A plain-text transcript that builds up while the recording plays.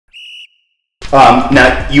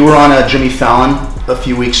Now, you were on Jimmy Fallon a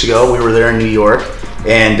few weeks ago. We were there in New York,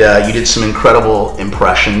 and you did some incredible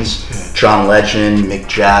impressions. John Legend, Mick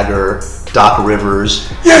Jagger, Doc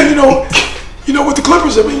Rivers. Yeah, you know, with the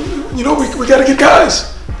Clippers, I mean, we got to get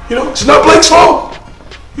guys. It's not Blake's fault.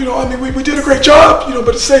 I mean, we did a great job, but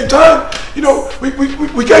at the same time, we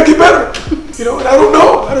got to get better. And I don't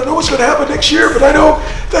know what's going to happen next year, but I know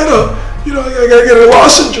that, I got to get a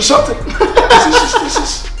lozenge or something.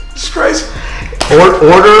 This is crazy.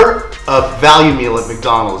 Order a value meal at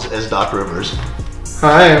McDonald's as Doc Rivers.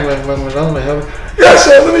 Hi, I'm McDonald's. Yes,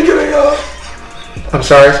 sir, let me get a... I'm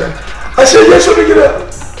sorry, sir. I said, yes, let me get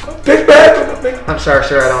a Big Mac. I'm sorry,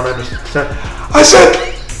 sir, I don't understand. Sir. I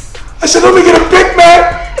said, let me get a Big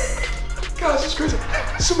Mac. God, this is crazy.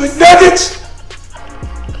 Some McNuggets.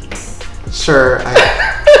 Sir,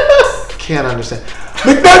 I can't understand.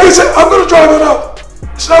 McNuggets, I'm going to drive it up.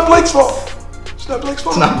 It's not Blake's fault. It's not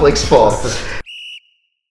Blake's fault.